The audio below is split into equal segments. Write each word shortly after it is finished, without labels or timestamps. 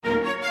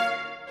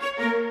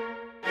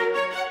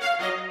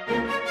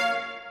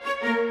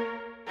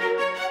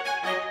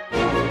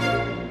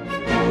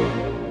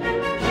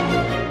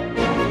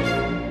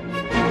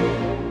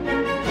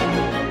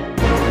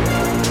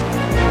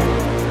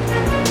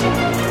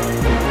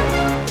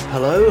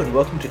Hello and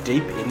welcome to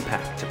Deep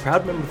Impact, a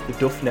proud member of the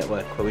Duff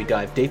Network where we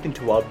dive deep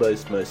into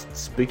Wildbow's most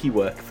spooky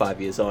work 5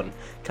 years on.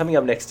 Coming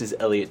up next is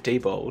Elliot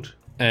Diebold.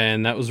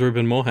 And that was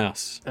Ruben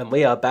Morehouse. And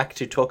we are back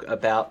to talk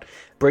about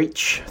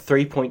Breach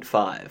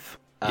 3.5.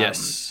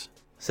 Yes.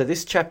 So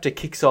this chapter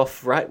kicks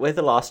off right where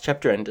the last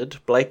chapter ended.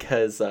 Blake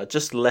has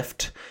just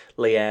left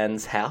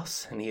Leanne's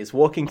house and he is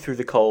walking through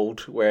the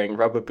cold wearing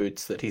rubber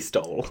boots that he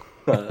stole.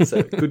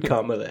 So good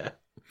karma there.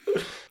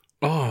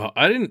 Oh,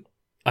 I didn't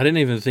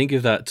even think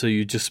of that till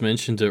you just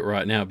mentioned it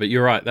right now. But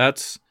you're right.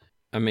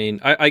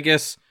 I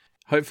guess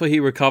hopefully he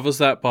recovers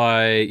that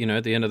by,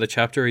 at the end of the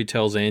chapter, he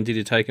tells Andy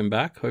to take him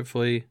back.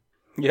 Hopefully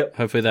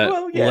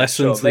that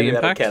lessens the maybe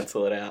impact. That'll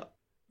cancel it out.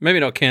 Maybe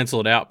not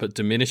cancel it out, but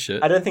diminish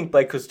it. I don't think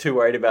Blake was too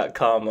worried about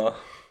karma.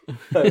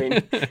 I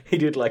mean, he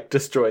did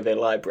destroy their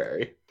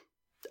library.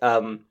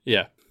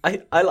 Yeah.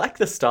 I like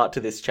the start to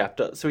this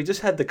chapter. So we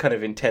just had the kind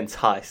of intense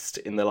heist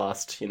in the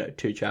last,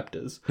 2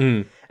 chapters.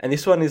 And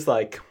this one is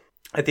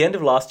at the end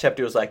of last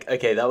chapter, it was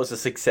okay, that was a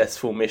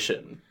successful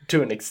mission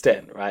to an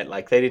extent, right?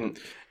 They didn't...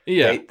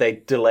 Yeah.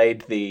 They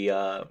delayed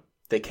the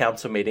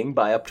council meeting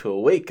by up to a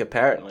week,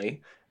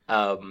 apparently.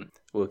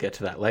 We'll get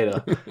to that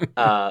later.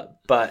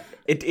 But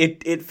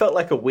it felt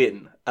like a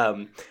win.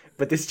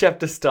 But this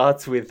chapter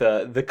starts with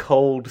the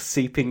cold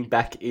seeping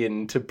back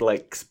into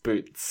Blake's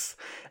boots.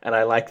 And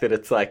I like that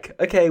it's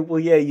okay, well,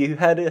 yeah, you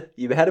had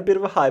a bit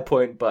of a high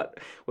point, but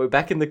we're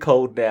back in the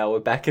cold now. We're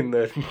back in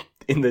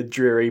the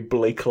dreary,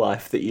 bleak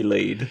life that you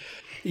lead.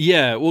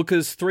 Yeah, well,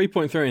 because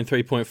 3.3 and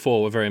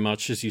 3.4 were very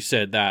much, as you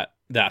said, that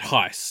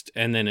heist.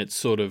 And then it's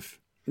sort of...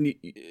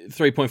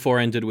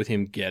 3.4 ended with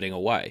him getting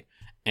away.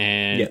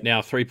 And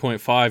now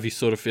 3.5, you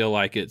sort of feel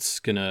like it's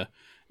going to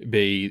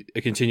be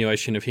a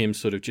continuation of him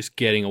sort of just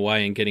getting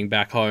away and getting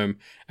back home.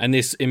 And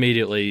this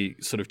immediately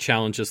sort of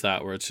challenges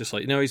that, where it's just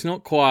no, he's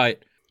not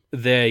quite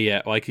there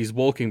yet. He's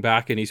walking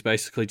back and he's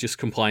basically just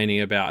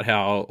complaining about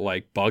how,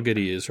 buggered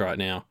he is right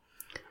now.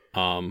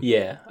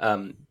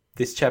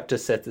 This chapter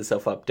sets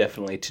itself up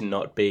definitely to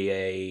not be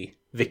a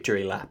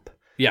victory lap.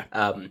 Yeah.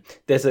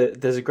 There's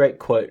a great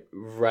quote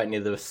right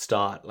near the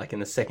start, in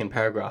the second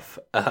paragraph,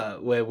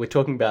 where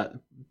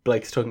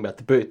Blake's talking about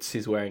the boots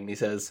he's wearing. He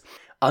says,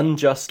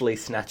 "Unjustly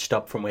snatched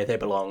up from where they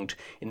belonged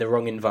in the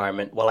wrong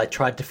environment while I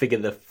tried to figure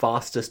the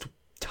fastest,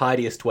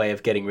 tidiest way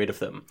of getting rid of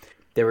them.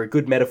 They were a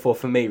good metaphor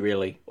for me,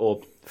 really,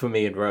 or for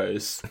me and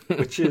Rose,"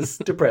 which is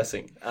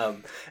depressing.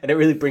 And it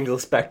really brings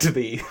us back to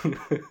the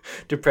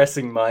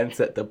depressing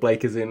mindset that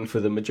Blake is in for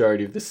the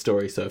majority of this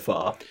story so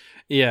far.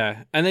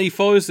 Yeah, and then he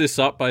follows this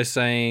up by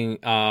saying,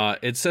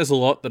 it says a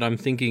lot that I'm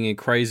thinking in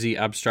crazy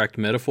abstract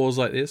metaphors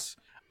like this.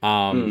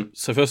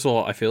 So first of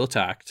all, I feel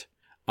attacked.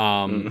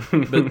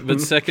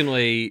 But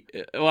secondly,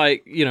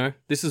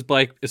 this is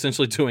Blake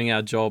essentially doing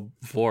our job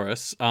for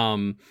us.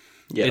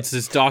 It's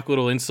this dark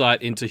little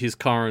insight into his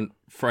current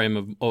frame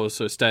of,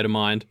 also state of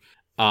mind.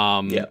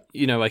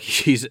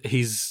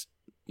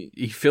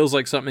 He feels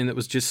like something that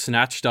was just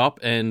snatched up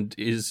and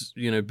is,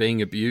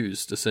 being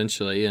abused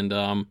essentially.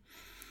 And,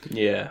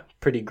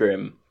 pretty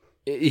grim.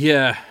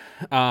 Yeah.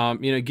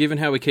 Given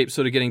how we keep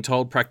sort of getting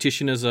told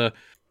practitioners are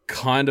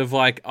kind of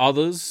like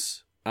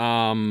others,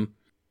 I'm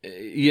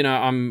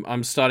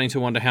starting to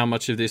wonder how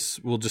much of this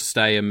will just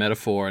stay a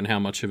metaphor and how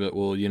much of it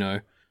will,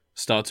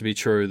 start to be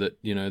true, that,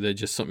 they're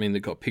just something that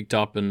got picked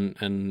up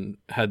and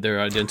had their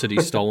identity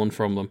stolen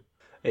from them.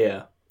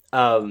 Yeah.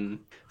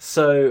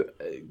 So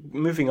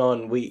moving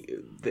on,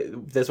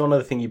 there's one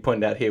other thing you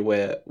pointed out here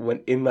where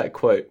when in that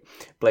quote,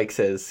 Blake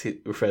says he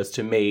refers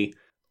to me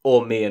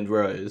or me and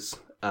Rose,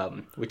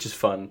 which is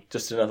fun.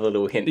 Just another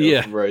little hint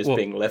of Rose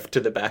being left to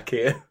the back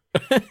here.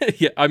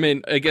 Yeah, I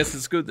mean, I guess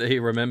it's good that he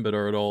remembered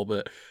her at all,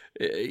 but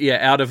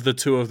out of the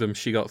two of them,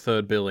 she got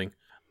third billing.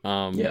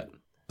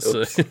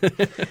 So...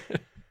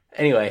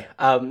 Anyway,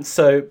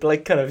 so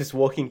Blake kind of is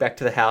walking back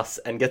to the house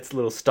and gets a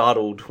little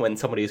startled when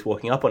somebody is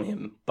walking up on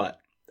him, but,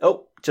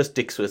 just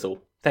Dick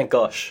Swizzle. Thank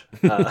gosh.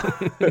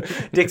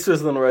 Dick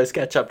Swizzle and Rose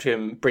catch up to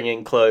him,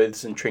 bringing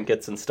clothes and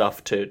trinkets and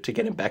stuff to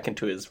get him back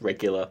into his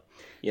regular,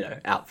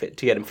 outfit,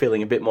 to get him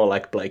feeling a bit more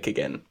like Blake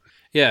again.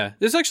 Yeah,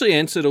 this actually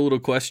answered a little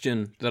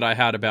question that I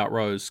had about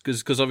Rose,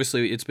 because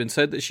obviously it's been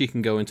said that she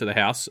can go into the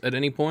house at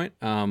any point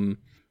and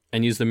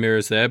use the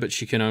mirrors there, but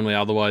she can only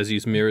otherwise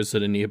use mirrors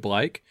that are near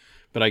Blake.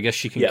 But I guess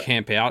she can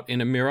camp out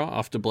in a mirror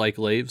after Blake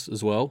leaves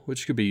as well,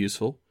 which could be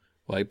useful.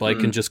 Blake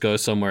can just go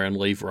somewhere and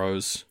leave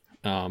Rose,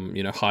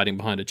 hiding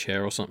behind a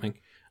chair or something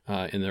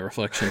in the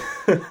reflection.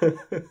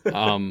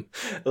 A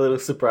little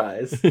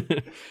surprise.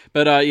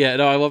 But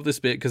I love this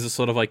bit because it's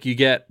sort of you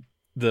get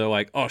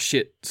the oh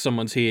shit,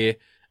 someone's here.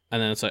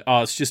 And then it's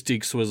it's just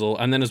Dick Swizzle.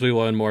 And then as we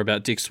learn more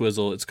about Dick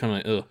Swizzle, it's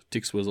kind of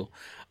Dick Swizzle.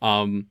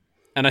 And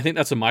I think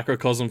that's a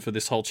microcosm for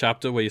this whole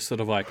chapter where you're sort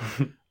of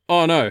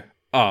oh no,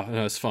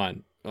 it's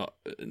fine.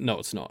 No,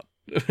 it's not.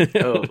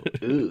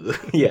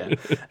 Yeah.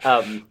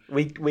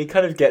 We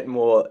kind of get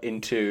more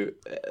into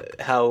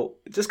how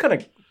just kind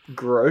of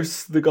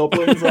gross the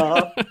goblins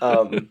are,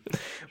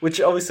 which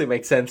obviously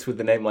makes sense with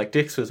the name like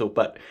Dick Swizzle,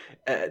 but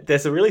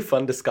there's a really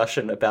fun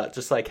discussion about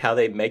just how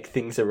they make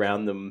things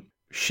around them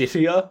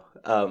shittier.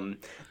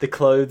 The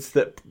clothes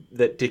that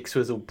Dick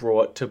Swizzle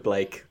brought to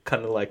Blake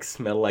kind of like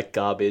smell like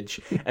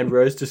garbage. And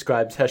Rose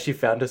describes how she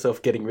found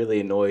herself getting really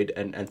annoyed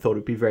and thought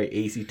it'd be very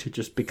easy to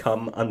just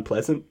become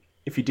unpleasant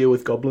if you deal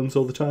with goblins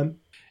all the time.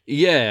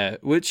 Yeah,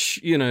 which,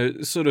 you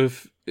know, sort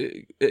of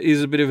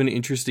is a bit of an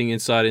interesting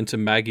insight into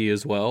Maggie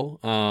as well.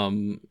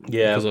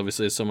 Because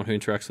obviously as someone who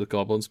interacts with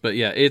goblins. But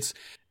yeah, it's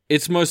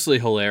mostly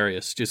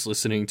hilarious just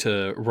listening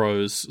to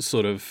Rose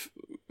sort of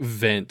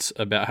vent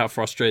about how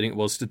frustrating it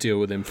was to deal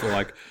with him for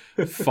like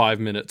 5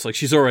 minutes. Like,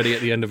 she's already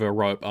at the end of her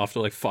rope after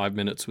like 5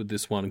 minutes with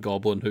this one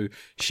goblin who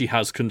she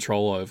has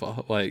control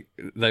over. Like,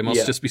 they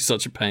must just be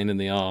such a pain in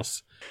the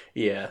ass.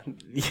 Yeah,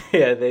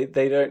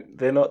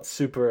 they're not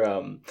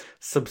super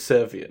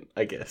subservient,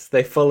 I guess.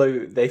 They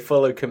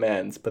follow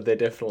commands, but they're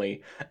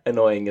definitely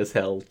annoying as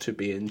hell to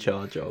be in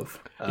charge of.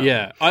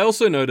 Yeah, I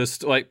also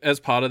noticed, like, as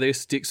part of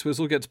this, Dick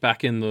Swizzle gets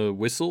back in the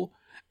whistle,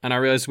 and I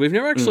realized we've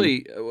never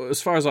actually,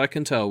 as far as I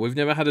can tell, we've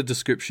never had a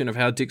description of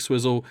how Dick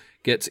Swizzle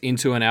gets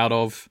into and out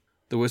of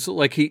the whistle.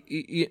 Like,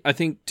 I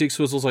think Dick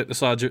Swizzle's like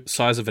the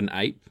size of an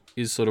ape,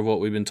 is sort of what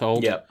we've been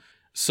told. Yeah.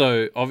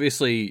 So,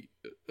 obviously,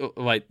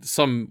 like,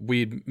 some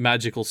weird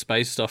magical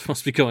space stuff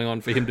must be going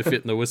on for him to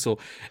fit in the whistle,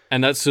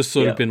 and that's just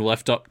sort of been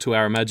left up to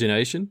our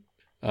imagination,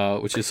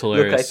 which is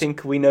hilarious. Look, I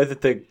think we know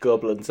that the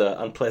goblins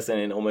are unpleasant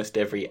in almost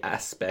every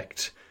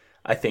aspect.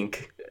 I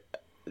think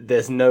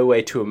there's no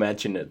way to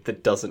imagine it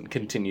that doesn't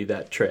continue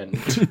that trend.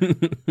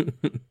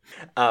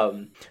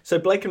 So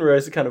Blake and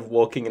Rose are kind of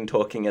walking and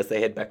talking as they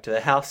head back to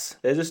their house.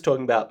 They're just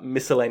talking about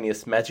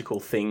miscellaneous magical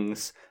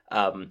things.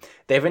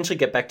 They eventually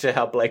get back to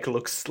how Blake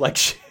looks like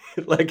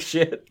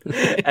shit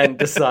and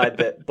decide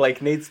that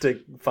Blake needs to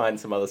find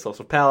some other source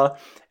of power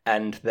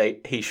and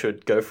he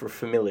should go for a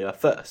familiar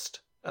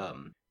first.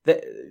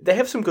 They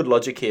have some good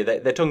logic here.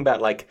 They're talking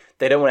about, like,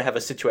 they don't want to have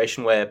a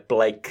situation where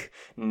Blake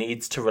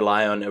needs to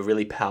rely on a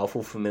really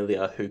powerful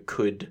familiar who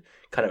could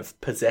kind of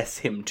possess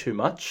him too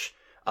much,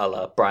 a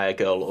la Briar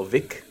Girl or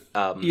Vic.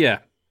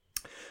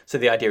 So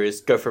the idea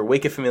is go for a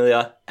weaker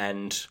familiar,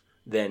 and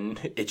then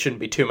it shouldn't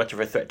be too much of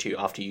a threat to you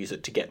after you use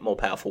it to get more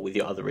powerful with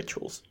your other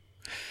rituals.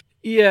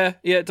 Yeah,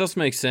 it does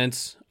make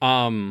sense.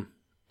 I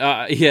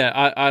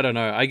don't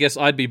know. I guess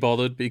I'd be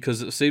bothered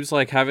because it seems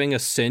like having a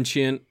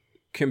sentient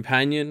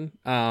companion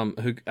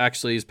who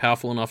actually is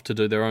powerful enough to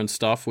do their own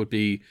stuff would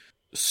be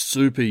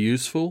super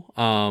useful.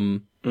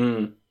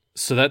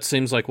 So that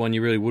seems like one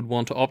you really would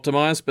want to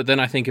optimize, but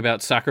then I think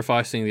about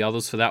sacrificing the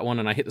others for that one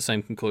and I hit the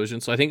same conclusion.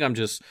 So I think I'm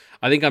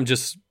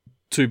just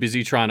too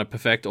busy trying to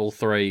perfect all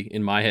three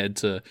in my head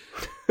to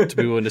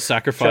be willing to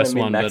sacrifice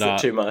one. But it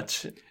too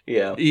much.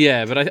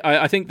 Yeah, but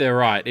I think they're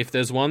right. If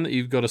there's one that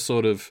you've got to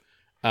sort of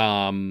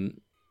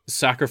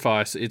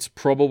sacrifice, it's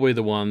probably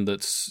the one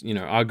that's, you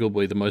know,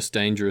 arguably the most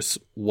dangerous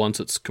once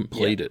it's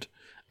completed.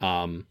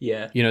 You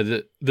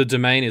know, the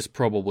domain is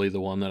probably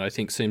the one that I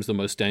think seems the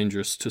most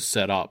dangerous to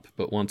set up,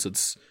 but once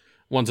it's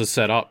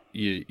set up,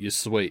 you're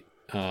sweet.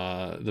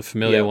 The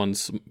familiar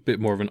one's a bit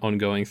more of an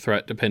ongoing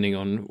threat depending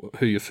on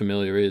who your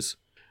familiar is.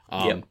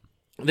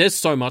 There's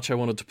so much I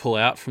wanted to pull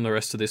out from the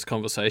rest of this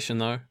conversation,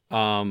 though.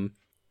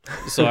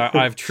 So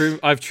I've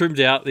trimmed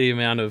out the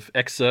amount of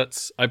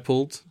excerpts I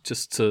pulled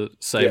just to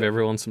save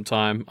everyone some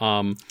time.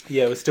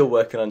 We're still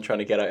working on trying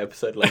to get our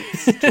episode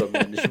lengths to a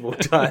manageable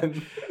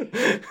time.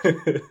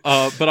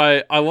 But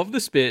I love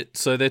this bit.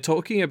 So they're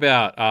talking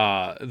about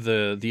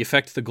the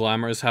effect the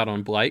glamour has had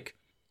on Blake.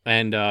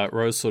 And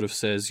Rose sort of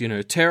says, you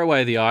know, tear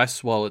away the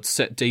ice while it's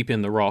set deep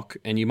in the rock,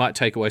 and you might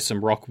take away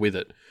some rock with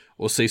it,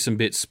 or see some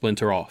bits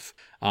splinter off.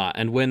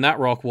 And when that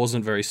rock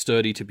wasn't very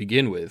sturdy to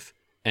begin with,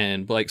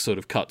 and Blake sort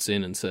of cuts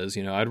in and says,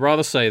 you know, I'd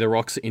rather say the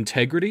rock's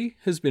integrity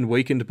has been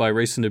weakened by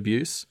recent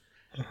abuse.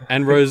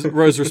 And Rose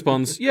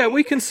responds, yeah,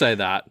 we can say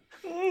that.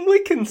 We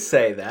can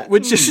say that.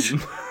 Which is...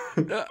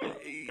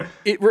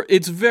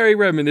 it's very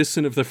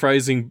reminiscent of the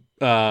phrasing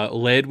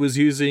Laird was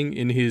using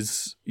in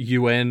his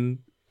UN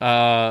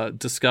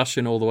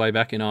discussion all the way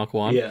back in Arc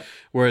 1,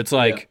 where it's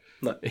like,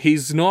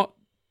 he's not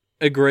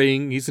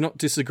agreeing, he's not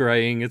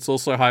disagreeing, it's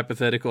also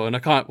hypothetical, and I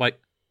can't, like,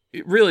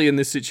 really in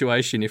this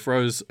situation, if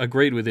Rose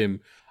agreed with him,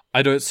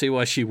 I don't see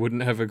why she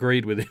wouldn't have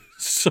agreed with him.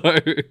 So,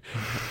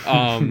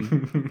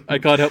 I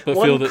can't help but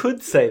feel that... One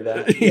could say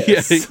that,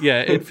 yes.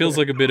 It feels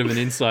like a bit of an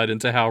insight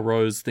into how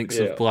Rose thinks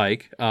of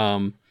Blake.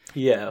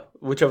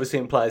 Which obviously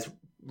implies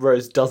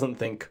Rose doesn't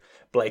think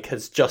Blake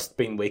has just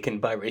been weakened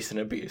by recent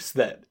abuse,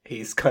 that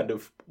he's kind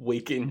of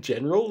weak in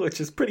general, which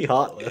is pretty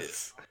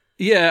heartless.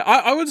 Yeah,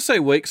 I would say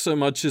weak so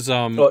much as...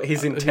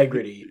 his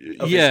integrity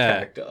of his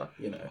character,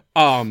 you know.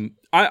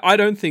 I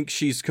don't think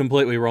she's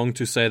completely wrong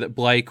to say that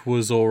Blake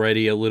was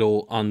already a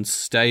little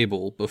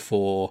unstable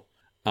before,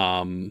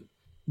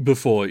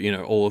 you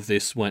know, all of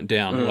this went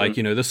down. Like,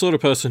 you know, the sort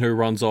of person who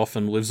runs off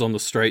and lives on the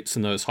streets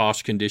in those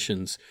harsh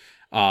conditions...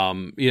 you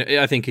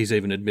know, I think he's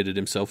even admitted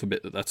himself a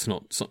bit that that's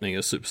not something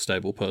a super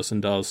stable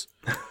person does.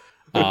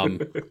 And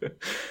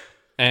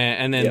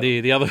then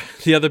the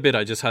other bit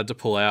I just had to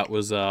pull out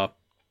was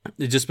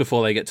just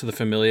before they get to the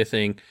familiar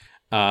thing,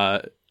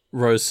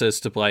 Rose says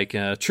to Blake,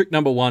 trick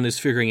number 1 is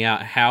figuring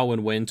out how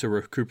and when to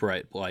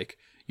recuperate, Blake.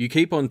 You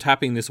keep on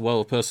tapping this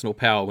well of personal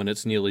power when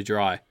it's nearly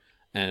dry.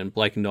 And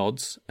Blake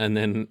nods, and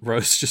then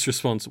Rose just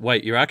responds,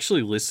 wait, you're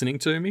actually listening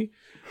to me?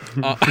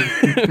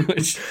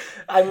 Which,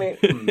 I mean...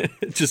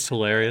 just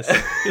hilarious.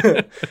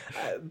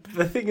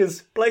 The thing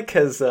is, Blake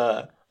has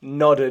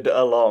nodded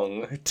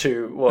along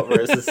to what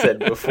Rose has said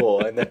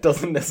before, and that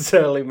doesn't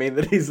necessarily mean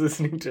that he's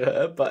listening to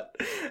her, but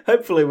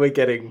hopefully we're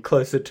getting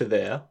closer to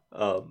there.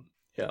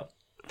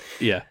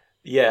 Yeah.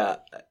 Yeah,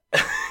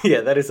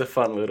 that is a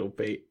fun little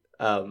beat.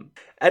 And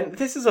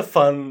this is a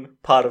fun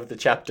part of the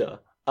chapter,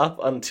 up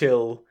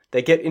until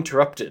they get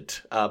interrupted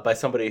by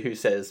somebody who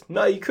says,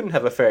 no, you couldn't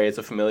have a fairy as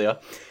a familiar.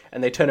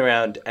 And they turn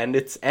around, and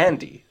it's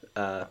Andy,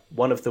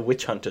 one of the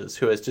witch hunters,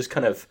 who has just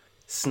kind of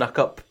snuck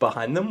up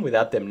behind them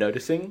without them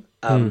noticing.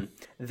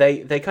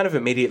 They kind of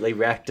immediately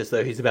react as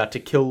though he's about to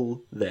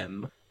kill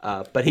them,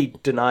 but he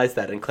denies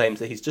that and claims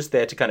that he's just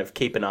there to kind of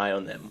keep an eye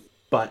on them.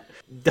 But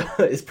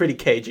is pretty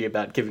cagey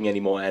about giving any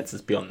more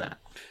answers beyond that.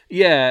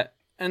 Yeah,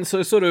 and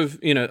so sort of,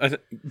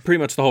 pretty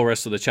much the whole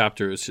rest of the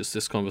chapter is just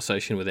this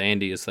conversation with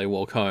Andy as they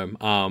walk home.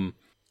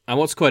 And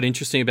what's quite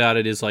interesting about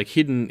it is, like,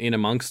 hidden in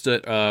amongst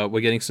it,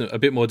 we're getting a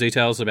bit more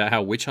details about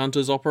how witch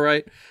hunters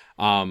operate.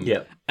 And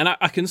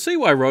I can see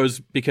why Rose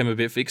became a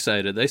bit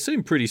fixated. They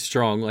seem pretty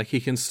strong. Like, he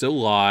can still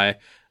lie.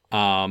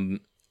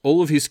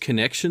 All of his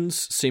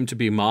connections seem to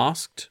be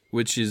masked,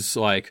 which is,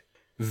 like,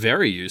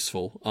 very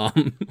useful.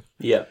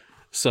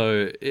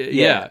 So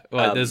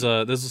there's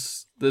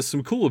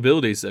some cool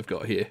abilities they've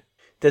got here.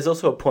 There's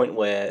also a point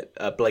where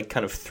Blake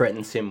kind of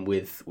threatens him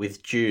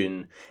with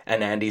June,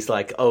 and Andy's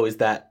like, "Oh, is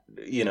that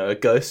a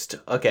ghost?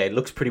 Okay,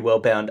 looks pretty well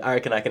bound. I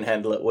reckon I can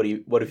handle it.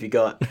 What have you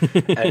got?"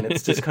 And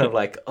it's just kind of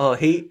like, oh,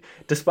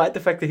 despite the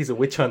fact that he's a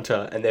witch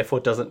hunter and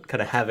therefore doesn't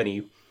kind of have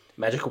any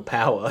magical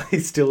power, he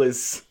still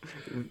is.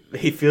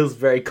 He feels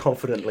very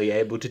confidently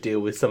able to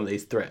deal with some of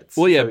these threats.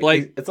 Well, yeah, so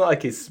Blake. It's not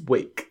like he's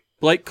weak.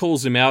 Blake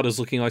calls him out as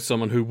looking like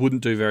someone who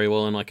wouldn't do very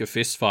well in, like, a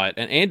fist fight,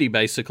 and Andy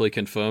basically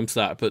confirms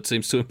that, but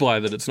seems to imply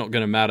that it's not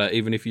going to matter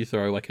even if you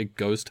throw, like, a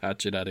ghost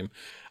hatchet at him.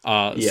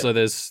 So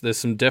there's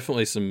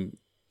definitely some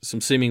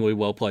seemingly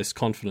well placed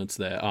confidence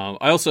there.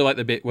 I also like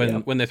the bit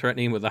when they're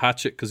threatening him with the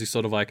hatchet, because he's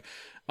sort of like,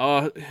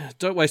 "Oh,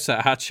 don't waste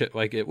that hatchet.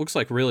 Like, it looks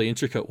like really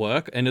intricate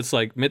work," and it's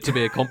like meant to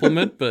be a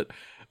compliment, but.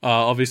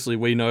 Obviously,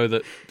 we know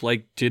that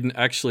Blake didn't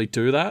actually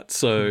do that,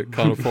 so it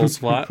kind of falls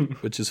flat,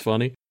 which is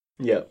funny.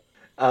 Yeah.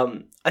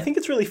 I think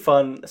it's really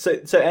fun.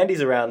 So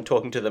Andy's around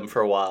talking to them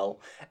for a while,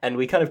 and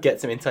we kind of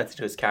get some insights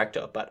into his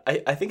character, but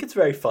I think it's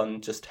very fun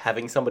just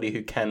having somebody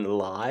who can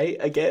lie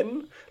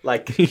again.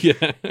 Like,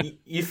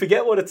 you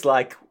forget what it's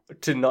like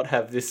to not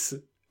have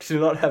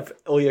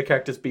all your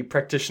characters be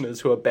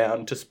practitioners who are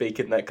bound to speak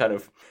in that kind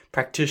of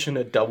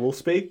practitioner double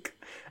speak.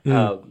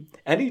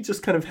 Andy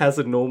just kind of has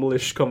a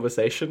normalish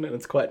conversation, and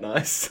it's quite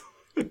nice.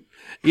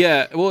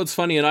 Yeah, well, it's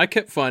funny, and I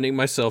kept finding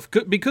myself,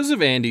 because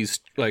of Andy's,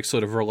 like,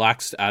 sort of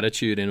relaxed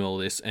attitude in all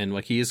this, and,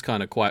 like, he is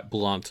kind of quite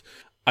blunt,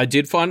 I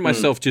did find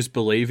myself just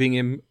believing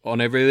him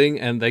on everything,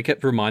 and they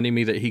kept reminding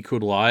me that he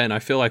could lie, and I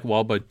feel like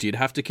Wildbow did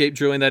have to keep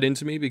drilling that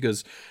into me,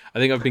 because I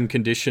think I've been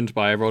conditioned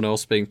by everyone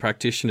else being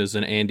practitioners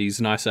and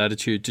Andy's nice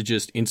attitude to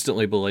just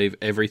instantly believe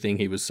everything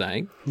he was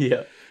saying.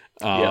 Yeah.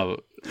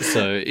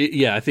 So,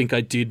 I think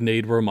I did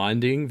need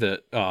reminding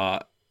that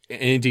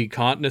Andy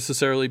can't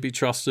necessarily be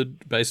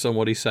trusted based on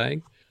what he's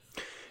saying.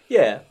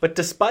 Yeah, but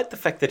despite the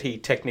fact that he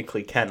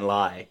technically can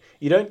lie,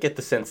 you don't get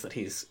the sense that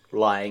he's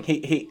lying.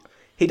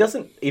 He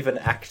doesn't even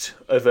act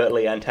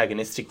overtly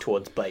antagonistic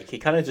towards Blake. He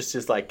kind of just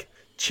is, like,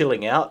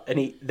 chilling out,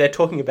 and they're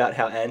talking about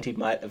how Andy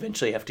might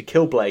eventually have to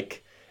kill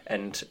Blake,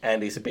 and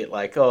Andy's a bit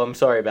like, "Oh, I'm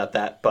sorry about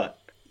that," but,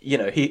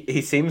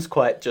 he seems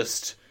quite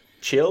just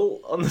chill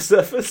on the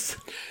surface.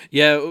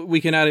 Yeah, we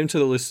can add him to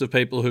the list of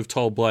people who've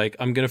told Blake,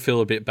 "I'm going to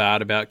feel a bit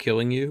bad about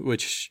killing you,"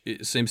 which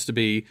seems to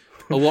be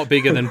a lot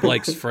bigger than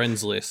Blake's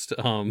friends list.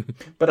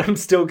 But I'm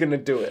still going to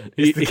do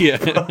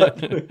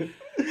it.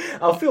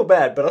 I'll feel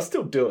bad, but I'll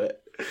still do it.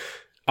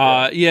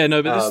 But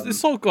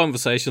this whole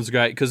conversation's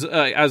great because,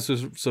 as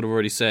was sort of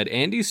already said,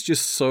 Andy's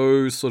just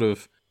so sort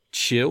of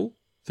chill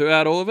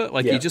throughout all of it.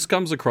 Like, he just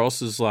comes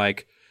across as,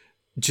 like,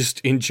 just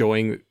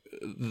enjoying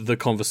the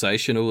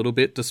conversation a little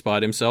bit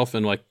despite himself,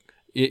 and, like,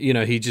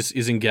 he just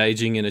is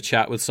engaging in a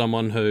chat with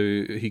someone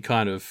who he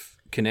kind of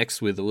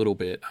connects with a little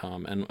bit,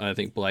 and I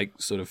think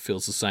Blake sort of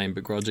feels the same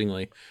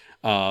begrudgingly.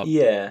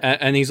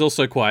 And he's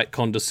also quite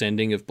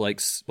condescending of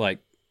Blake's, like,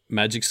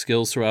 magic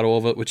skills throughout all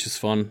of it, which is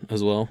fun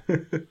as well.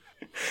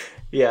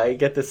 Yeah, I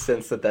get the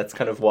sense that that's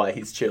kind of why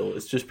he's chill.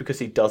 It's just because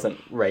he doesn't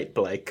rate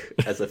Blake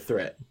as a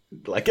threat,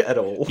 like, at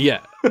all.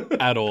 Yeah,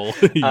 at all.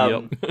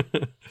 Yep.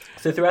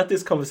 So throughout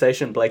this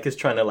conversation, Blake is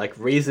trying to, like,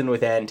 reason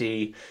with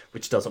Andy,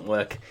 which doesn't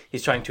work.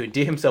 He's trying to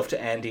endear himself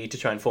to Andy to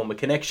try and form a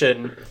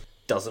connection.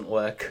 Doesn't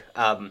work.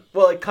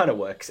 Well, it kind of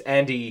works.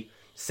 Andy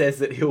says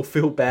that he'll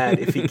feel bad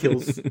if he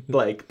kills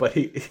Blake, but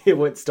he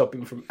won't stop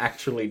him from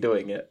actually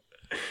doing it.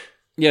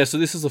 Yeah, so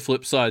this is the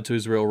flip side to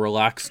his real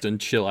relaxed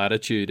and chill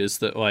attitude, is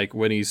that, like,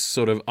 when he's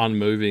sort of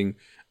unmoving,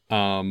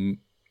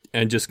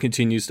 just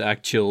continues to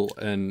act chill,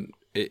 and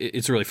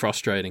it's really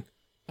frustrating.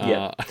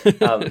 Yeah.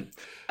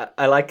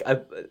 I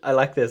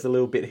like there's a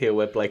little bit here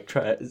where Blake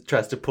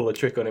tries to pull a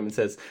trick on him and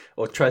says,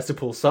 or tries to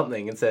pull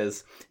something and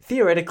says,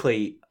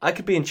 theoretically, I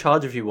could be in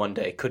charge of you one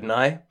day, couldn't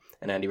I?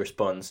 And Andy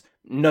responds,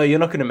 no, you're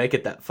not going to make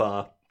it that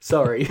far.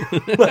 Sorry.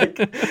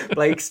 Like,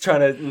 Blake's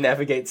trying to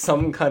navigate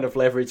some kind of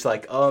leverage,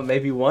 like, oh,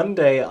 maybe one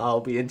day I'll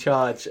be in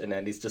charge. And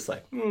Andy's just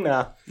like,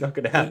 nah, not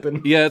going to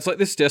happen. Yeah, it's like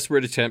this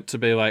desperate attempt to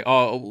be like,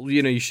 oh,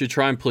 you know, you should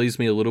try and please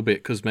me a little bit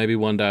because maybe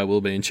one day I will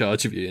be in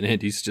charge of you. And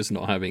Andy's just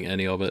not having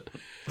any of it.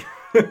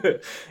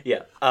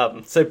 Yeah.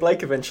 So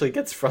Blake eventually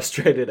gets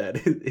frustrated at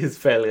his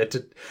failure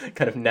to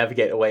kind of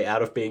navigate a way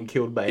out of being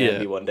killed by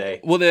Andy one day.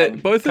 Well,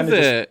 both of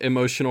their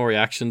emotional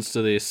reactions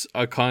to this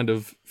are kind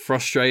of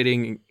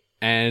frustrating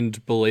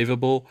and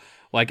believable.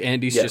 Like,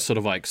 Andy's just sort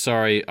of like,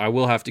 sorry, I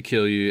will have to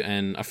kill you,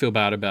 and I feel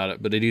bad about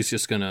it, but it is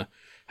just going to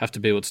have to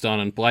be what's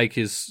done. And Blake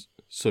is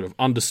sort of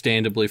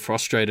understandably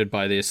frustrated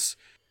by this,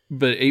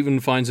 but even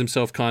finds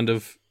himself kind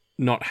of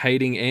not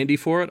hating Andy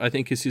for it, I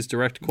think is his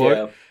direct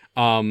quote.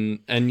 Yeah.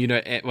 And, you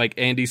know, like,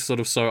 Andy's sort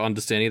of so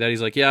understanding that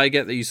he's like, yeah, I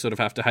get that you sort of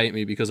have to hate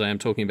me because I am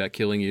talking about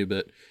killing you,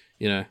 but,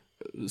 you know,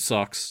 it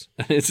sucks.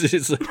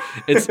 It's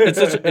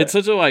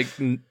such a like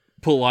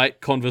polite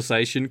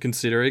conversation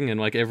considering, and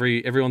like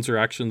everyone's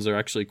reactions are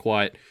actually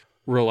quite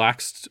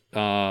relaxed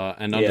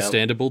and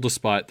understandable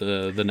despite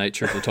the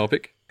nature of the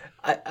topic.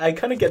 I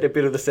kind of get a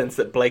bit of the sense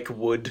that Blake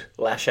would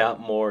lash out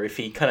more if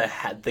he kind of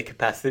had the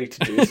capacity to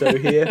do so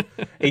here.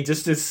 He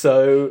just is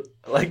so,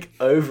 like,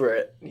 over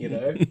it, you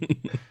know?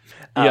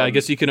 Yeah, I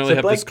guess you can only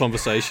have this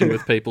conversation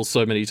with people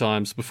so many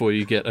times before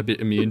you get a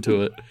bit immune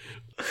to it.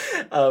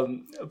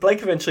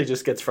 Blake eventually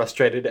just gets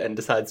frustrated and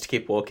decides to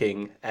keep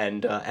walking,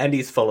 and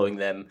Andy's following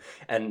them.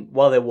 And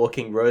while they're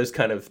walking, Rose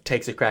kind of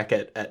takes a crack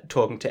at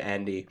talking to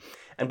Andy,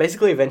 and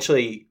basically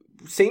eventually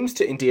seems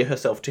to endear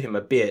herself to him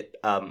a bit.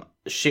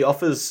 She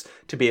offers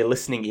to be a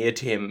listening ear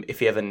to him if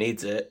he ever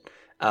needs it,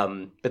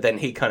 but then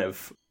he kind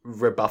of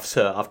rebuffs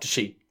her after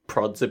she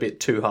prods a bit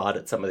too hard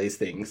at some of these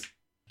things.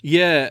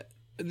 Yeah,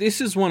 this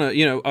is one of,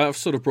 you know, I've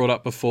sort of brought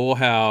up before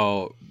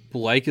how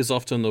Blake is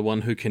often the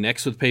one who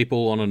connects with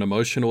people on an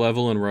emotional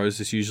level, and Rose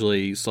is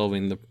usually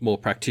solving the more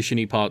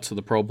practitioner parts of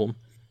the problem.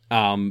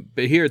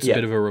 But here it's a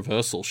bit of a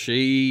reversal.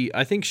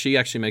 I think she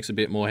actually makes a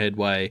bit more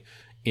headway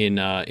in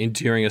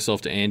endearing herself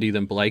to Andy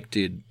than Blake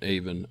did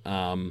even.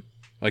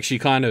 Like, she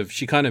kind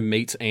of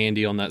meets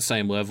Andy on that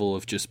same level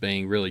of just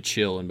being really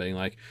chill and being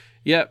like,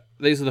 yep,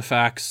 these are the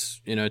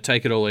facts, you know,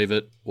 take it or leave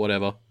it,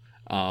 whatever.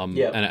 And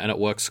it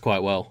works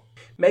quite well.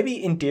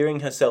 Maybe endearing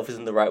herself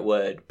isn't the right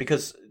word,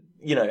 because,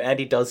 you know,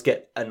 Andy does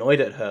get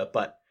annoyed at her,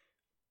 but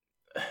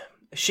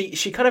she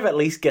kind of at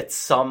least gets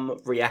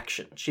some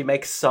reaction. She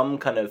makes some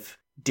kind of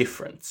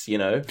difference, you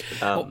know?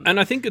 And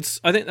I think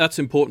that's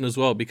important as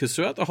well, because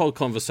throughout the whole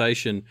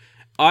conversation,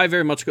 I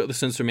very much got the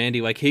sense from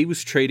Andy, like, he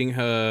was treating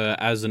her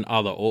as an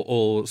other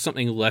or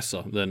something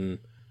lesser than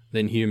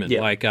human.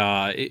 Yeah. Like,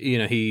 you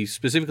know, he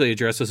specifically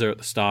addresses her at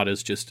the start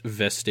as just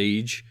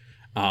Vestige.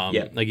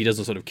 Like, he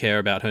doesn't sort of care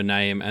about her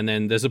name. And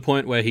then there's a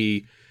point where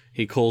he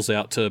calls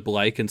out to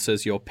Blake and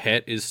says, your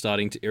pet is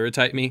starting to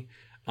irritate me,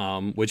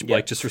 which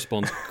Blake just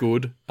responds,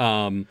 good.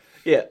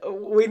 Yeah,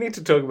 we need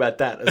to talk about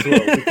that as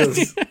well,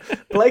 because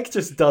Blake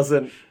just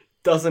doesn't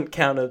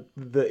counter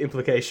the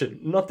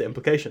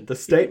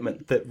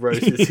statement that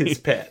Rose is his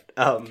pet,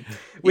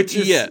 which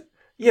is,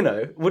 you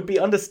know, would be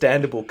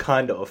understandable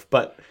kind of,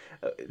 but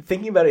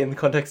thinking about it in the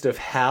context of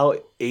how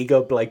eager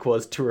Blake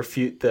was to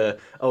refute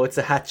it's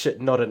a hatchet,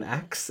 not an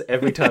axe,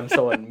 every time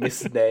someone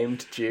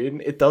misnamed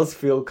June, it does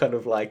feel kind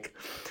of like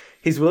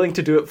he's willing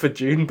to do it for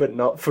June, but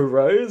not for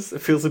Rose.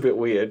 It feels a bit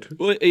weird.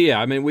 Well,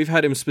 yeah, I mean, we've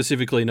had him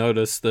specifically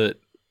notice that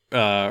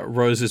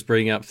Rose is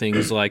bringing up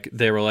things like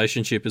their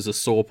relationship is a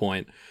sore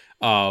point.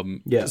 So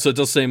it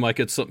does seem like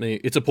it's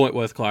a point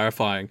worth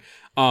clarifying.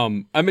 I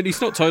mean, he's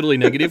not totally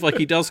negative. Like,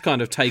 he does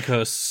kind of take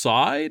her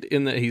side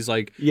in that he's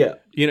like,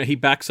 you know, he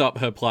backs up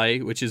her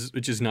play, which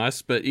is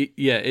nice. But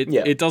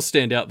it does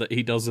stand out that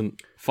he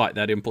doesn't fight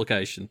that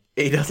implication.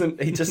 He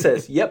doesn't. He just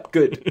says, "Yep,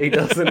 good." He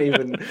doesn't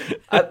even.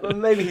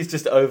 Maybe he's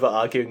just over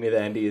arguing with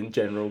Andy in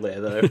general there,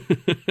 though.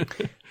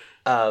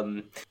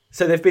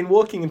 So they've been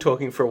walking and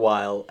talking for a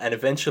while, and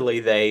eventually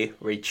they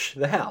reach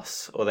the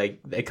house, or they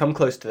come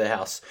close to the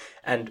house,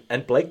 and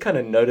Blake kind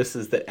of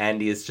notices that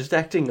Andy is just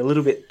acting a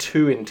little bit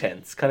too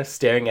intense, kind of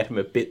staring at him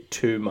a bit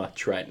too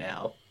much right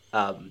now.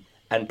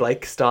 And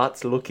Blake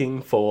starts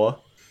looking for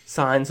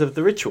signs of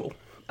the ritual.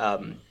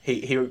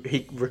 He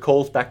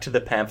recalls back to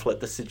the pamphlet,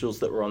 the sigils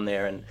that were on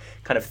there, and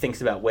kind of thinks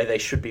about where they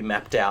should be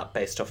mapped out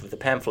based off of the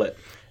pamphlet.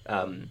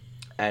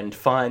 And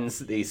finds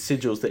these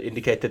sigils that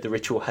indicate that the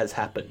ritual has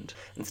happened,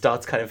 and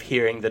starts kind of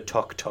hearing the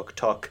tock, tock,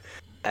 tock,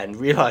 and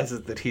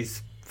realizes that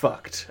he's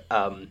fucked.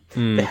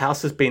 The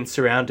house has been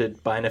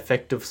surrounded by an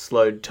effect of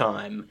slowed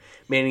time,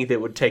 meaning that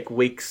it would take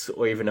weeks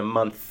or even a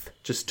month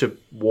just to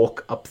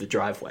walk up the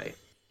driveway.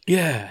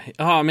 Yeah.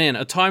 Oh, man,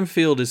 a time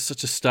field is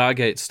such a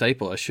Stargate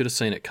staple. I should have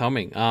seen it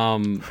coming.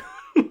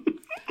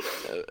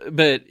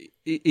 But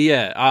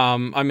Yeah,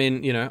 I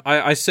mean,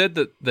 I said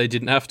that they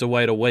didn't have to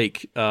wait a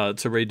week to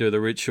redo the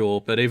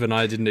ritual, but even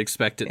I didn't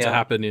expect it to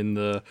happen in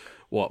the,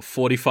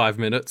 45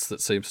 minutes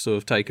that seems to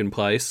have taken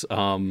place.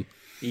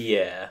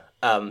 Yeah.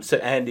 So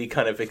Andy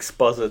kind of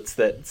exposits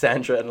that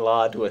Sandra and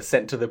Lard were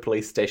sent to the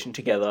police station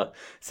together.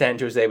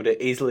 Sandra was able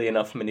to easily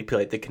enough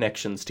manipulate the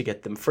connections to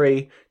get them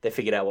free. They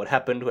figured out what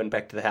happened, went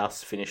back to the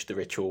house, finished the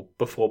ritual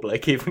before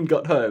Blake even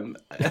got home.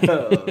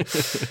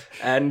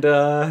 And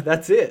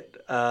that's it.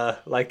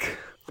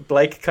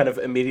 Blake kind of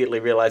immediately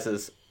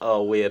realizes,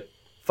 oh, we're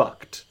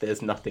fucked.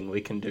 There's nothing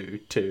we can do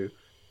to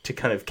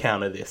kind of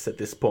counter this at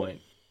this point.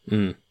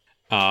 Yeah.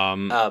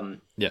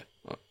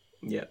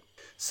 Yeah.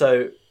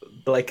 So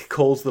Blake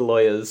calls the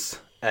lawyers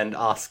and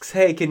asks,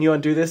 hey, can you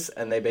undo this?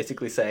 And they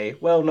basically say,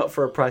 well, not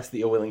for a price that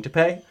you're willing to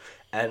pay.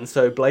 And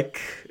so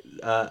Blake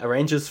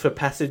arranges for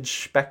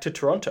passage back to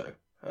Toronto,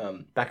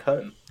 back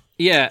home.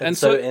 Yeah. And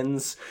so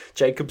ends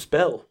Jacob's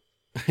Bell.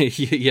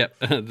 Yep,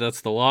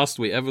 that's the last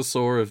we ever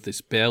saw of this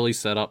barely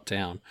set up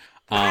town.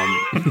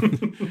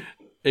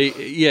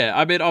 Yeah,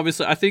 I mean,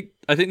 obviously, I think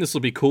this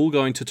will be cool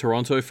going to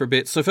Toronto for a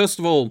bit. So first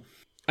of all,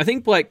 I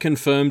think Blake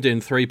confirmed in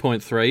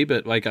 3.3,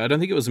 but I don't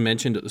think it was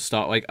mentioned at the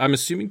start. I'm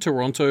assuming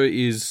Toronto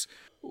is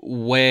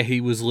where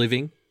he was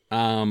living.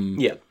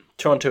 Yeah,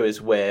 Toronto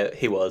is where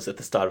he was at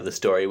the start of the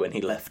story when he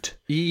left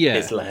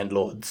his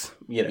landlord's,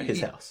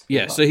 his house.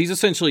 Yeah, so he's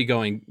essentially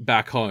going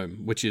back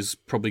home, which is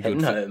probably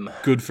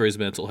good for his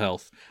mental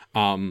health.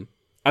 I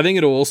think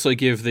it'll also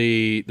give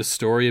the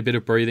story a bit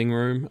of breathing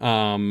room,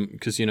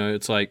 because,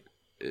 it's like,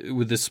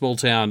 with this small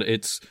town,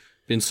 it's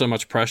been so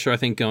much pressure. I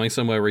think going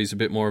somewhere where he's a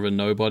bit more of a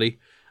nobody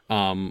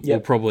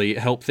will probably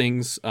help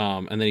things,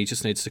 and then he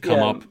just needs to come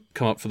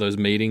up for those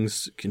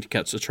meetings, can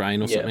catch the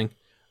train or something.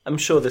 I'm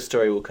sure the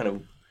story will kind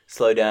of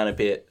slow down a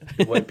bit.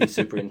 It won't be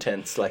super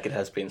intense like it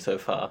has been so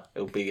far.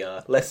 It'll be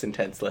less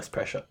intense, less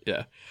pressure.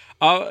 Yeah.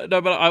 No,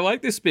 but I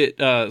like this bit.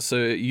 So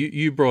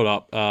you brought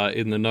up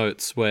in the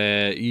notes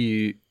where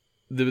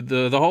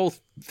the whole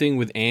thing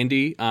with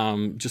Andy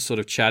just sort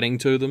of chatting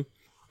to them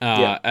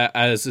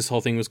as this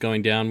whole thing was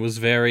going down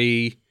was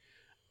a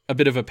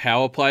bit of a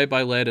power play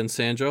by Laird and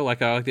Sandra. I like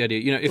the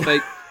idea.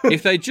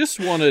 If they just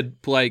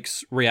wanted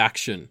Blake's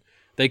reaction,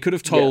 they could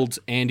have told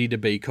Andy to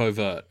be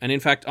covert. And in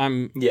fact,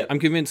 I'm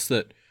convinced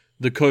that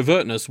the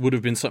covertness would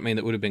have been something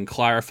that would have been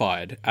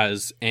clarified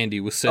as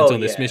Andy was sent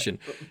on this mission.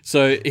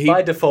 So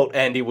by default,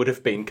 Andy would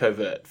have been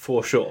covert,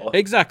 for sure.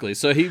 Exactly.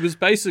 So he was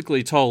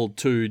basically told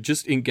to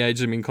just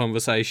engage them in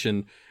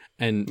conversation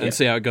and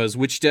see how it goes,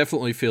 which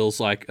definitely feels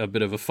like a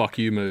bit of a fuck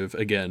you move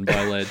again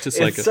by Laird.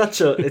 It's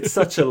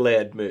such a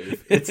Laird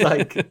move. It's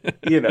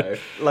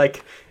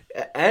like,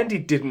 Andy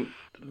didn't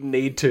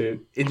need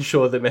to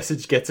ensure the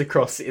message gets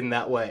across in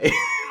that way.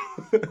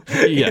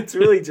 It's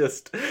really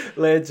just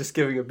Laird just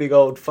giving a big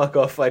old fuck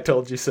off, I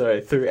told you so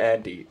through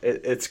Andy.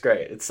 It's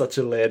great. It's such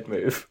a Laird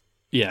move.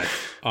 Yeah.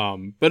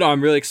 But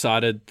I'm really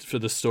excited for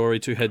the story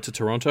to head to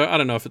Toronto. I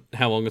don't know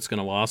how long it's going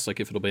to last,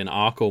 if it'll be an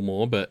arc or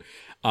more, but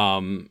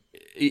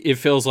it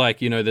feels like,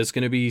 there's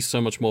going to be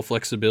so much more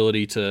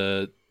flexibility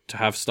to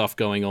have stuff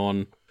going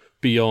on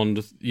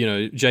beyond,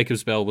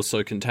 Jacob's Bell was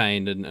so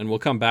contained, and we'll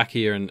come back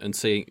here and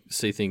see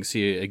things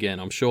here again,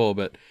 I'm sure,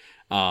 but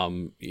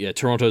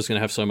Toronto's going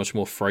to have so much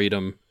more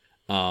freedom.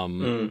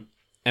 And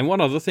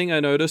one other thing I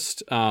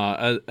noticed,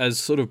 as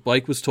sort of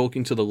Blake was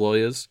talking to the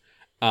lawyers,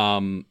 back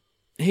in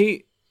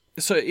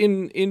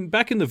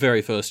the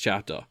very first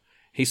chapter,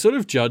 he sort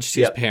of judged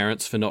his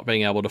parents for not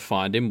being able to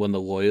find him when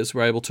the lawyers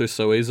were able to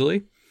so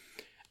easily.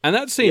 And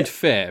that seemed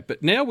fair,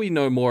 but now we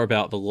know more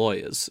about the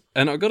lawyers.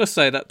 And I've got to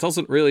say, that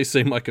doesn't really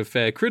seem like a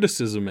fair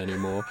criticism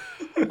anymore.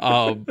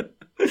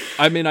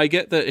 I mean, I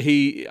get that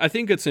I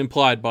think it's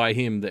implied by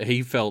him that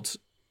he felt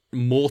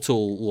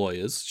mortal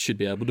lawyers should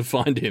be able to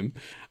find him.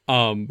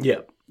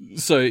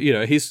 So,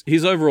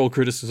 his overall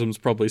criticism's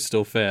probably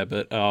still fair,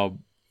 but,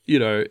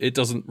 it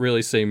doesn't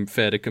really seem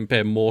fair to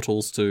compare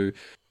mortals to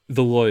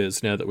the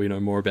lawyers now that we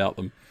know more about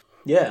them.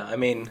 Yeah, I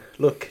mean,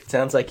 look, it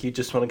sounds like you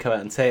just want to come out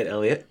and say it,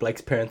 Elliot.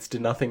 Blake's parents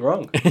did nothing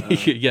wrong.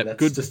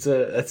 That's just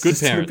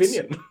an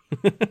opinion.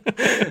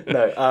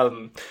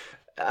 No,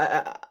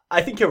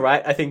 I think you're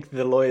right. I think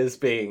the lawyers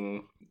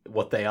being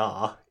what they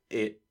are,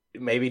 it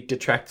maybe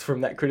detracts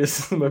from that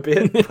criticism a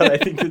bit, but I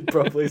think it's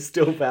probably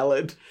still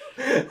valid.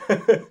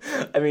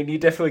 I mean, you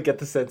definitely get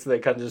the sense that they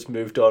kind of just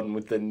moved on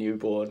with the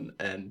newborn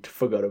and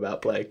forgot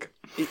about Blake.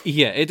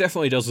 Yeah, it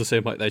definitely doesn't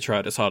seem like they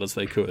tried as hard as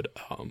they could.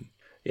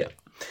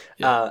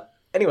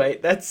 Anyway,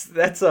 that's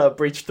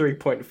Breach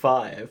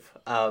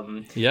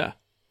 3.5.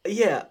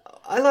 Yeah,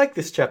 I like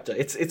this chapter.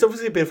 It's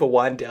obviously a bit of a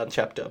wind down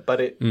chapter,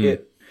 but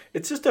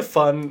it's just a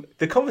fun.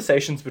 The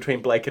conversations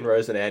between Blake and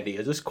Rose and Andy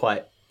are just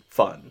quite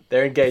fun.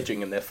 They're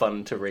engaging and they're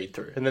fun to read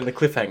through. And then the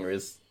cliffhanger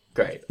is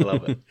great. I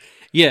love it.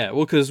 Yeah,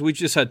 well, because we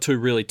just had two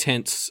really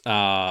tense,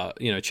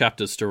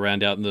 chapters to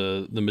round out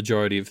the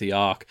majority of the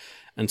arc.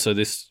 And so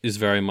this is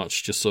very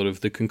much just sort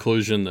of the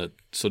conclusion that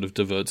sort of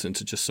diverts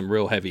into just some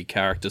real heavy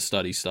character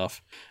study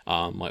stuff.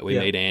 We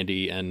meet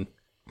Andy and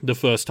the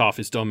first half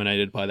is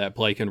dominated by that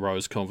Blake and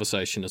Rose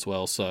conversation as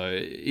well. So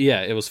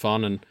yeah, it was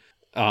fun, and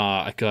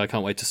I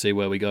can't wait to see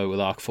where we go with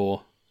Arc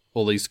 4.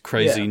 All these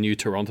crazy new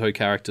Toronto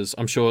characters.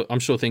 I'm sure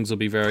things will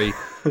be very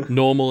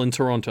normal in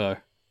Toronto.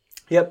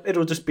 Yep,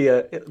 it'll just be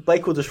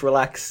Blake will just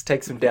relax,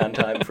 take some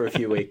downtime for a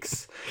few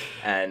weeks,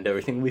 and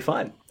everything will be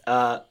fine.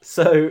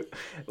 So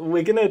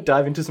we're going to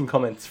dive into some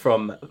comments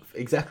from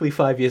exactly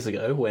 5 years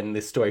ago when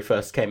this story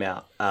first came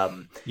out.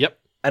 Yep.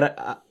 And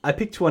I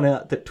picked one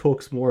out that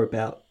talks more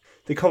about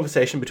the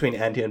conversation between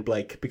Andy and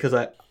Blake, because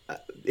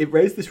it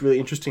raised this really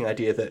interesting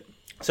idea that...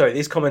 Sorry,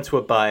 these comments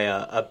were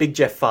by Big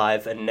Jeff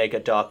 5 and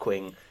Nega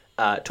Darkwing,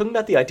 talking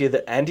about the idea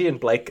that Andy and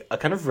Blake are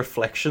kind of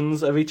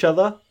reflections of each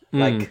other.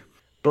 Like,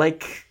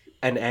 Blake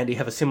and Andy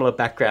have a similar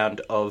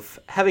background of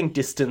having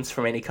distance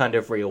from any kind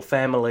of real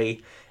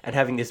family and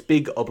having this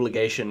big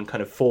obligation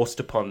kind of forced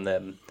upon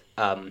them.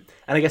 And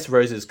I guess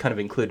Rose is kind of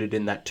included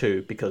in that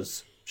too,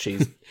 because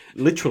she's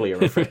literally a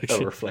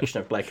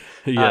reflection of Blake.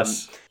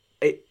 Yes.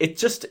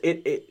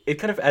 It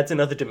kind of adds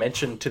another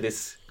dimension to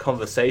this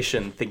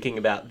conversation, thinking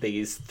about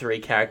these three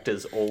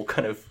characters all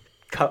kind of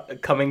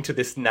coming to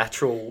this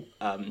natural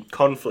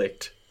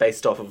conflict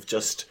based off of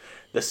just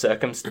the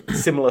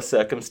similar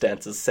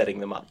circumstances setting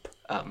them up.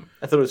 I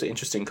thought it was an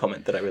interesting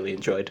comment that I really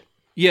enjoyed.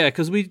 Yeah,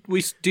 because we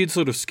did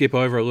sort of skip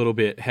over a little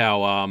bit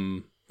how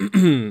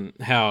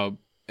how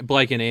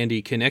Blake and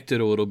Andy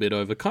connected a little bit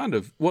over kind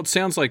of what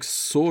sounds like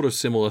sort of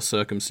similar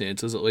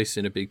circumstances, at least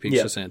in a big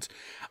picture sense.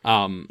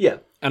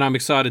 And I'm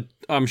excited.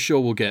 I'm sure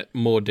we'll get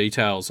more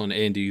details on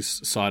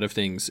Andy's side of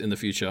things in the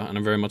future, and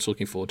I'm very much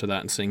looking forward to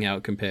that and seeing how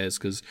it compares.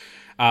 Because,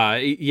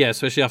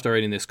 especially after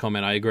reading this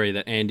comment, I agree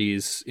that Andy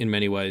is in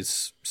many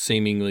ways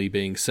seemingly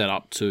being set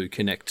up to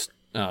connect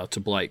to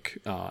Blake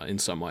in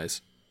some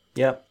ways.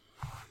 Yeah.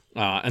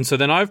 And so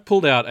then I've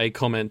pulled out a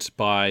comment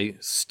by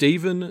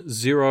Stephen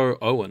Zero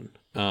Owen,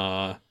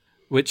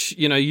 which,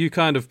 you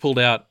kind of pulled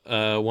out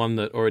one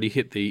that already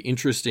hit the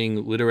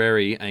interesting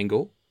literary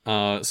angle.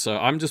 So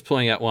I'm just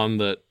pulling out one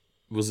that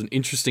was an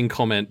interesting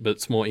comment, but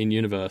it's more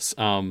in-universe.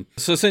 So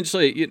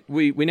essentially,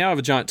 we now have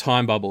a giant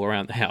time bubble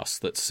around the house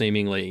that's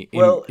seemingly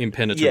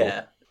impenetrable.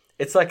 Yeah,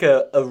 it's like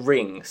a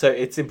ring. So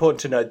it's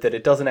important to note that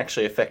it doesn't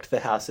actually affect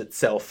the house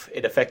itself.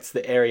 It affects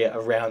the area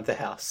around the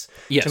house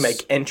to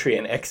make entry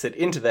and exit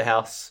into the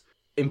house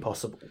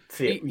impossible.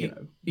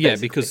 Yeah,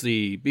 because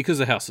the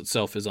house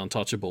itself is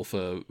untouchable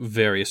for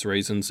various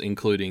reasons,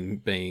 including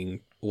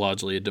being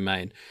largely a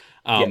domain.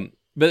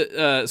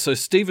 But so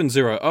Stephen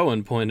Zero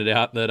Owen pointed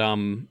out that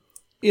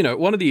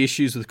one of the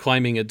issues with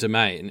claiming a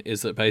domain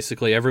is that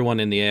basically everyone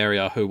in the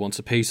area who wants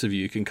a piece of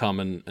you can come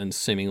and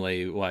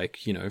seemingly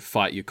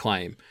fight your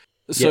claim.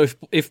 So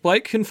if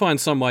Blake can find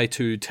some way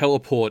to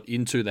teleport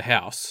into the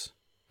house,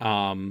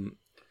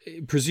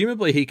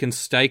 presumably he can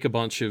stake a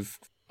bunch of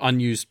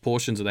unused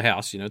portions of the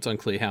house. It's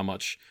unclear how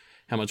much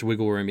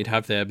wiggle room he'd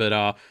have there,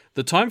 but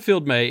the time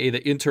field may either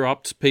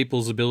interrupt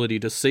people's ability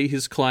to see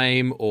his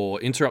claim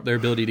or interrupt their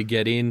ability to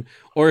get in,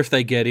 or if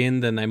they get in,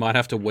 then they might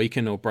have to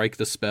weaken or break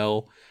the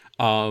spell.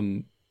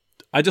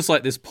 I just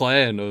like this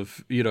plan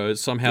of,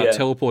 somehow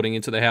teleporting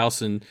into the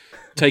house and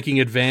taking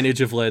advantage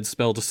of Led's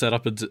spell to set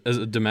up a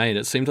domain.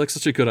 It seemed like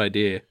such a good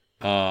idea.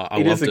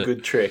 It is a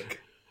good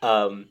trick.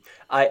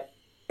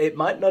 It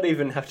might not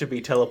even have to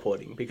be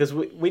teleporting, because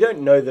we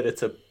don't know that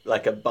it's a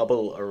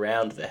bubble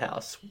around the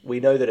house. We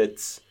know that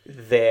it's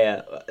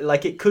there.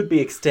 Like, it could be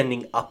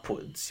extending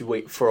upwards,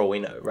 for all we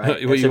know,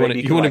 right? You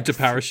want him to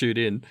parachute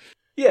in.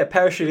 Yeah,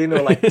 parachute in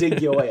or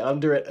dig your way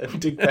under it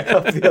and dig back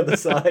up the other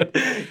side.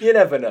 You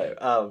never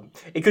know.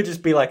 It could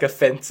just be like a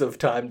fence of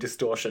time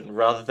distortion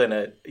rather than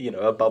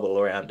a bubble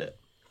around it.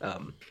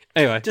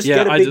 Anyway,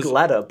 get a big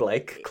ladder,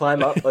 Blake.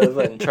 Climb up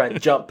over and try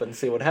and jump and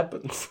see what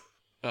happens.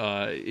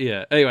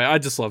 Anyway, I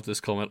just love this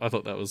comment. I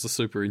thought that was a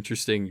super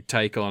interesting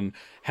take on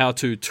how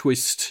to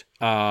twist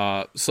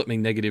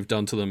something negative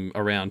done to them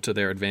around to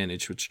their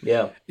advantage, which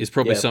is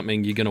probably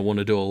something you're going to want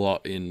to do a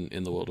lot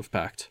in the world of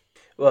Pact.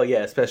 Well, yeah,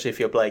 especially if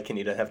you're Blake and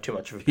you don't have too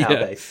much of a power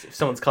base. If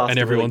someone's casting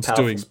a really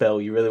powerful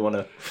spell, you really want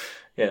to,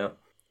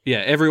 Yeah,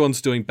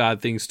 everyone's doing bad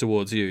things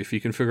towards you. If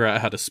you can figure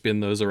out how to spin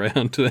those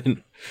around,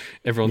 then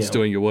everyone's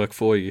doing your work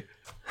for you.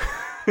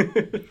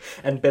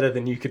 And better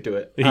than you could do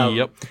it.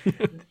 Yep.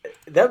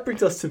 That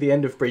brings us to the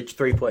end of Breach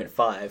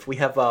 3.5. We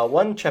have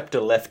one chapter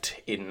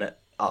left in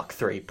Arc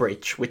 3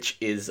 Breach, which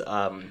is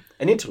an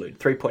interlude,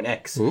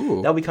 3.x.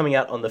 That'll be coming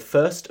out on the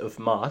 1st of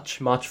March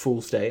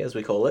Fool's Day, as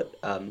we call it,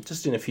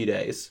 just in a few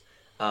days.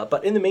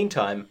 But in the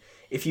meantime,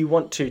 if you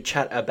want to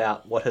chat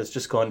about what has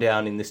just gone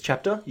down in this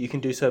chapter, you can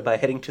do so by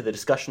heading to the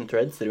discussion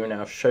threads that are in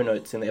our show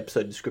notes in the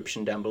episode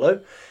description down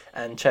below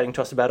and chatting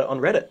to us about it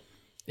on Reddit.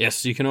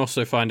 Yes, you can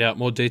also find out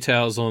more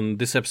details on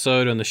this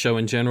episode and the show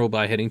in general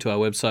by heading to our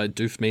website,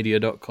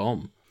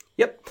 doofmedia.com.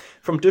 Yep.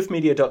 From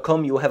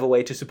doofmedia.com, you will have a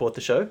way to support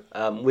the show.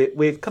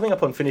 We're coming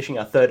up on finishing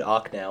our third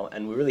arc now,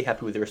 and we're really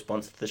happy with the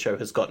response that the show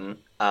has gotten.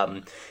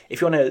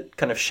 If you want to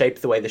kind of shape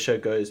the way the show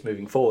goes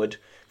moving forward,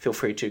 feel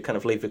free to kind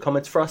of leave your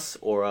comments for us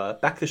or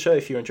back the show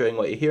if you're enjoying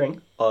what you're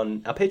hearing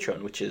on our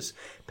Patreon, which is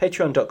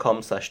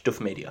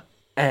patreon.com/doofmedia.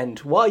 And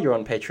while you're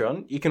on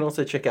Patreon, you can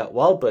also check out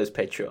Wildbow's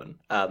Patreon.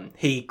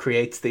 He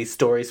creates these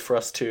stories for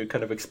us to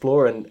kind of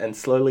explore and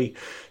slowly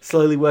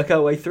work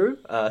our way through.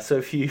 So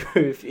if you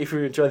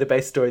enjoy the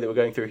base story that we're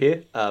going through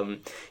here,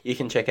 you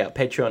can check out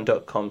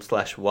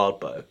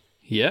patreon.com/wildbow.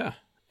 Yeah.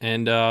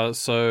 And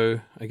so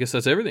I guess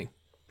that's everything.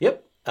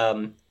 Yep.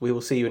 We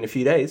will see you in a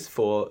few days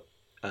for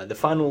the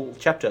final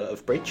chapter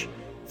of Breach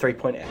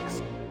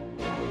 3.x.